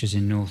scriptures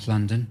in North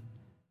London,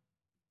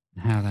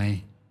 and how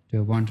they do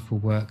a wonderful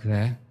work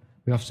there.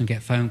 We often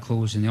get phone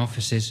calls in the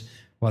offices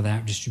while they're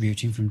out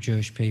distributing from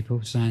Jewish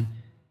people, saying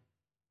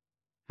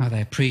how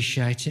they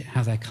appreciate it,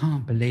 how they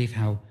can't believe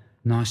how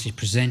nicely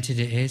presented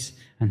it is,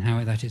 and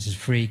how that it's a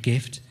free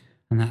gift,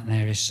 and that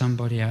there is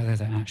somebody out there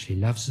that actually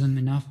loves them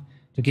enough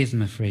to give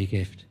them a free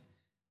gift.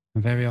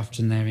 And very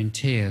often they're in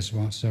tears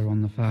whilst they're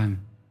on the phone.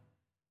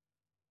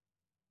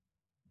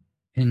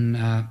 In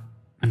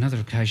another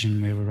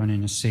occasion, we were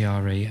running a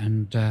CRE,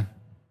 and the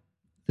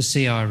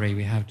CRE,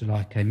 we have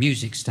like a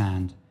music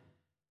stand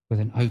with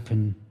an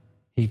open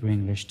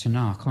Hebrew-English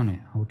Tanakh on it,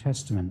 Old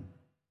Testament,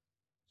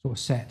 sort of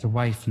set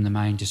away from the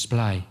main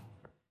display.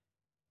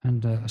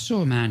 And I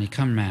saw a man, he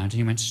come round, and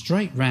he went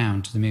straight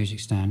round to the music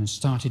stand and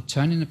started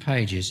turning the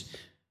pages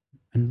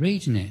and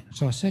reading it.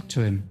 So I said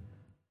to him,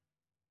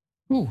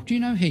 "Oh, do you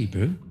know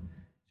Hebrew?" He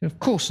said, "Of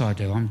course I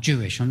do, I'm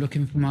Jewish, I'm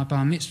looking for my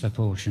bar mitzvah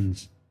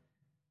portions."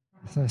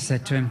 So I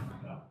said to him,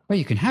 "Well,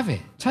 you can have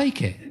it,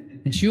 take it,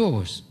 it's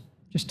yours.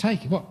 Just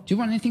take it. What, do you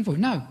want anything for it?"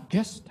 "No,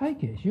 just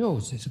take it, it's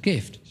yours, it's a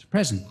gift, it's a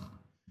present."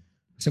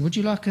 I said, "Would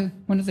you like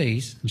one of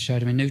these?" And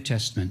showed him a New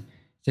Testament.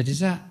 He said, "Is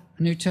that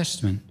a New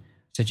Testament?" I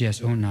said,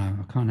 "Yes." "Oh no,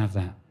 I can't have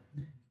that."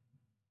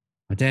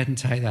 I daredn't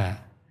take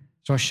that.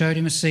 So I showed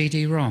him a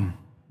CD-ROM.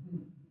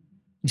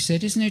 He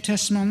said, "Is the New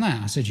Testament on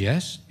that?" I said,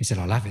 "Yes." He said,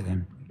 "I'll have it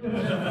then."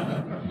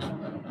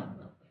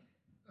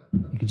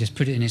 You can just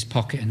put it in his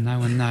pocket and no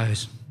one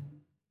knows.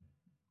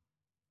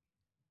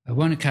 At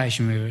one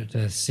occasion we were at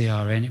the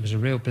CRN, it was a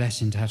real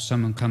blessing to have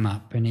someone come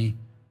up, and he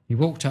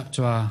walked up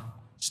to our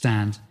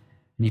stand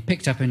and he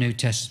picked up a New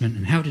Testament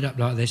and held it up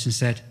like this and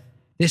said,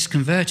 "This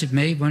converted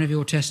me, one of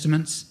your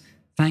testaments.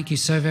 Thank you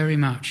so very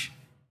much."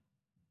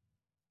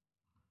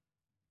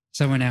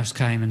 Someone else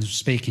came and was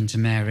speaking to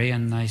Mary,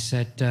 and they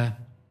said,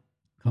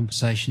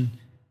 conversation,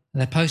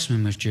 their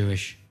postman was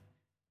Jewish.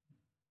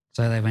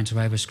 So they went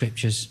away with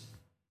scriptures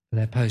for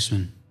their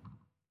postman.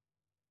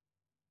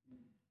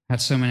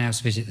 Had someone else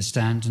visit the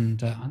stand,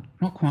 and I'm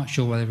not quite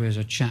sure whether it was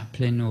a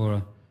chaplain or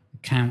a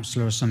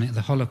counsellor or something at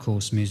the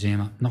Holocaust Museum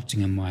up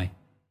Nottingham Way.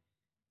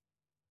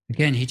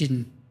 Again,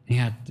 he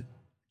had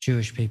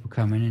Jewish people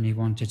come in and he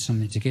wanted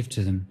something to give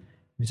to them.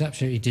 He was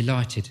absolutely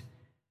delighted.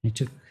 He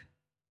took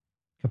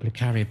a couple of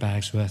carrier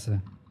bags worth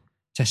of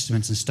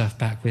testaments and stuff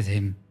back with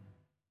him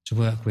to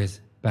work with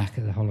back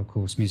at the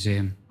Holocaust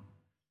Museum.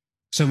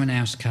 Someone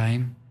else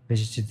came,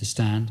 visited the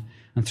stand,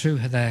 and through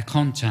their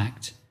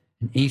contact,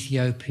 an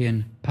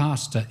Ethiopian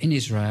pastor in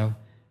Israel,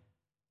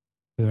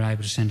 we were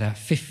able to send out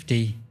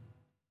 50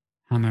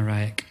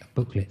 Hamaraic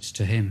booklets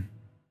to him.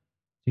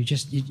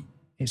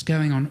 It's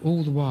going on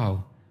all the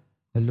while,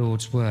 the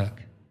Lord's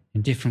work,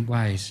 in different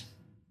ways.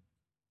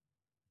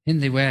 In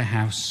the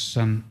warehouse,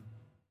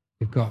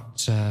 we've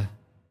got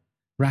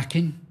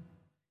racking.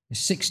 There's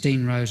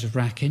 16 rows of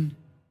racking.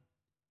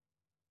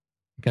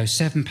 It goes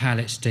 7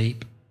 pallets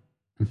deep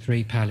and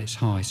 3 pallets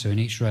high. So in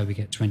each row we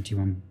get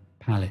 21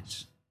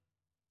 pallets.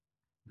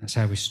 That's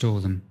how we store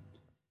them.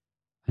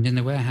 And in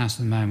the warehouse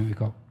at the moment we've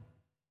got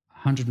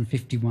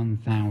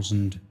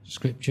 151,000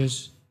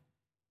 scriptures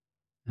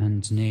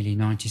and nearly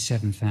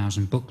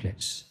 97,000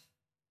 booklets.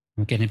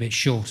 We're getting a bit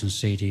short on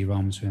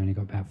CD-ROMs. We've only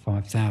got about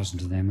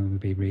 5,000 of them, and we'll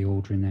be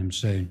reordering them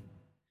soon.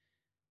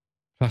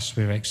 Plus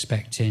we're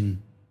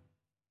expecting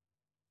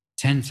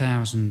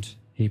 10,000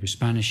 Hebrew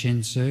Spanish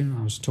in soon,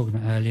 I was talking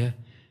about earlier.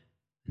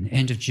 And the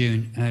end of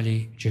June,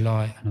 early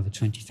July, another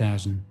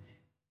 20,000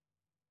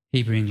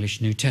 Hebrew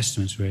English New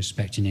Testaments we're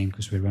expecting in,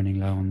 because we're running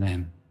low on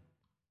them.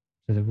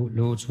 So the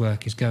Lord's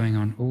work is going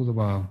on all the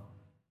while.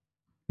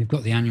 We've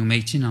got the annual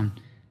meeting I'll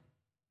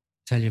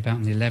tell you about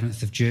on the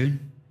 11th of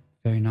June.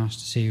 Very nice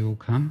to see you all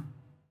come.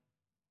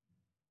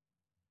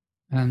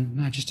 And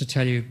now just to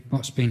tell you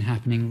what's been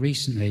happening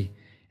recently.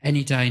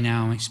 Any day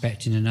now I'm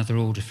expecting another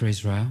order for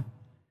Israel.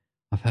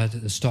 I've heard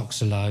that the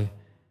stocks are low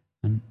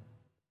and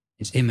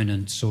it's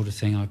imminent sort of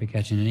thing. I'll be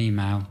getting an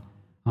email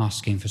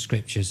asking for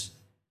scriptures.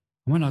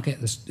 And when I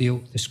get the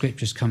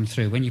scriptures come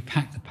through, when you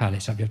pack the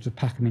pallets up, you have to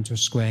pack them into a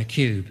square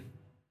cube.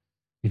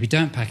 If you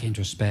don't pack it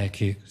into a square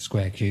cube,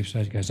 so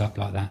it goes up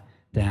like that,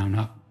 down,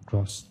 up,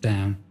 across,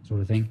 down, sort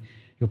of thing,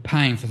 you're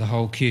paying for the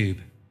whole cube.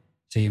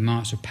 So you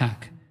might as well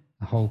pack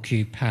a whole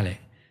cube pallet.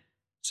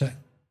 So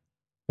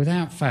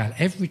without fail,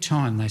 every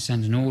time they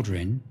send an order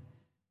in,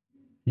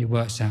 it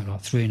works out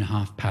like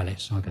 3.5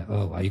 pallets. I go,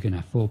 "Oh, well, you're going to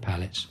have 4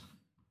 pallets."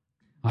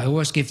 I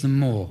always give them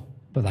more,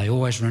 but they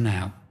always run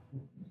out.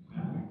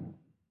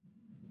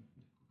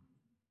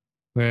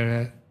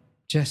 We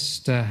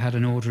just had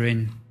an order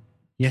in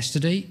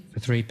yesterday for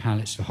 3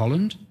 pallets for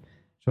Holland.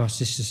 So our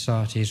sister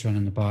society is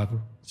running the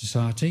Bible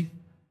Society.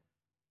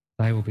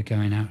 They will be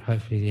going out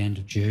hopefully the end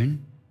of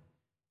June.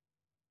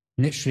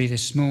 Literally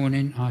this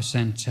morning I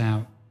sent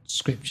out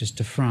scriptures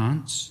to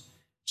France,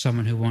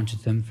 someone who wanted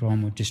them for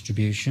onward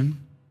distribution.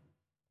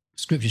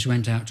 Scriptures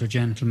went out to a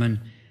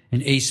gentleman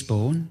in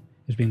Eastbourne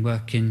who's been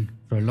working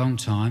for a long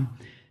time,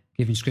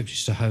 giving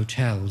scriptures to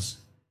hotels.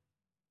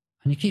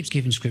 And he keeps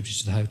giving scriptures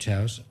to the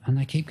hotels and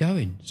they keep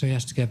going. So he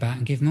has to go back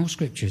and give more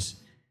scriptures.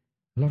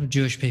 A lot of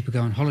Jewish people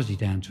go on holiday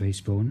down to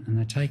Eastbourne and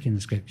they're taking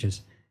the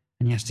scriptures.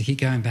 And he has to keep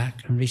going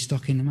back and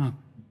restocking them up.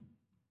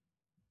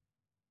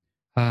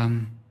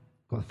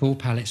 Got 4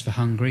 pallets for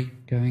Hungary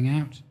going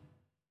out.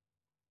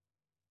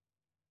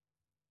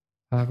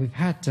 We've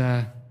had,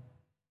 a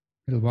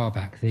little while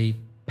back, the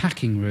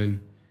packing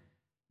room,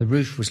 the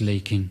roof was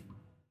leaking.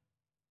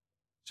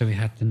 So we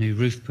had the new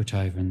roof put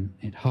over and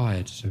it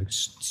hired, so we could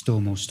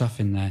store more stuff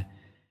in there.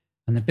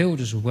 And the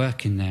builders were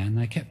working there and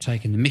they kept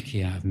taking the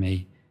mickey out of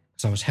me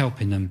because I was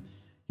helping them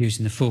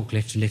using the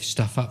forklift to lift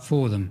stuff up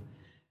for them.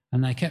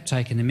 And they kept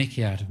taking the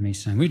mickey out of me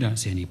saying, we don't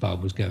see any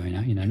Bibles going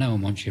out, no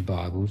one wants your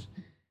Bibles.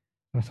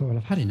 I thought, well,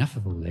 I've had enough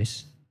of all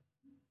this.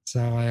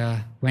 So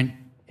I went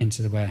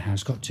into the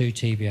warehouse, got 2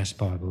 TBS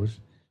Bibles,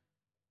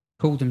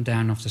 pulled them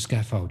down off the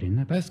scaffolding.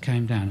 They both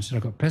came down and said,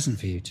 I've got a present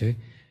for you two.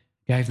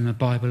 Gave them a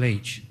Bible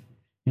each.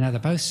 They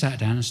both sat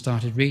down and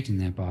started reading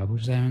their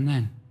Bibles there and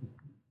then.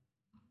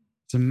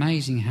 It's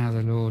amazing how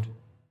the Lord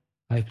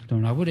opened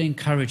them. I would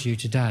encourage you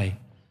today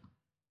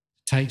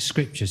to take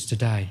scriptures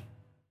today.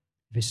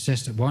 If it's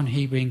just one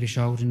Hebrew, English,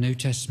 Old and New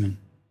Testament.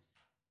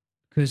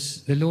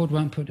 Because the Lord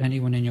won't put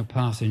anyone in your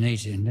path who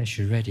needs it unless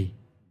you're ready.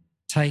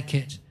 Take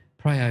it,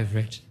 pray over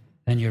it,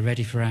 then you're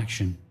ready for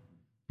action.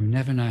 You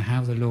never know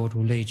how the Lord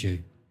will lead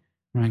you.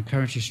 And I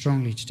encourage you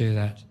strongly to do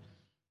that.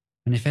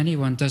 And if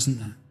anyone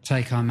doesn't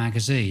take our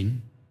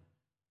magazine,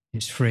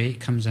 it's free, it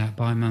comes out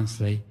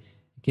bi-monthly,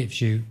 it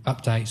gives you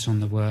updates on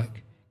the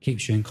work,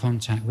 keeps you in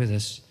contact with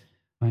us.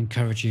 I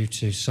encourage you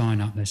to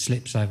sign up. There's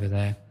slips over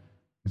there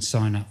and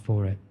sign up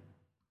for it.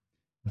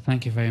 Well,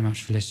 thank you very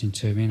much for listening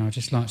to me, and I'd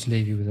just like to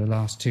leave you with the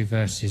last 2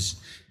 verses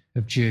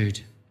of Jude.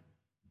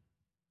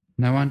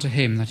 Now unto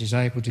him that is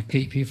able to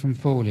keep you from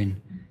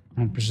falling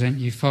and present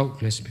you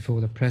faultless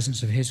before the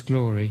presence of his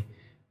glory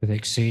with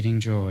exceeding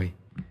joy.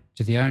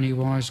 To the only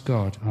wise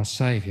God, our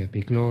Saviour,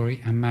 be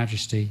glory and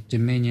majesty,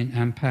 dominion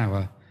and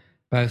power,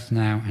 both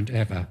now and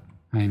ever.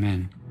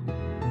 Amen.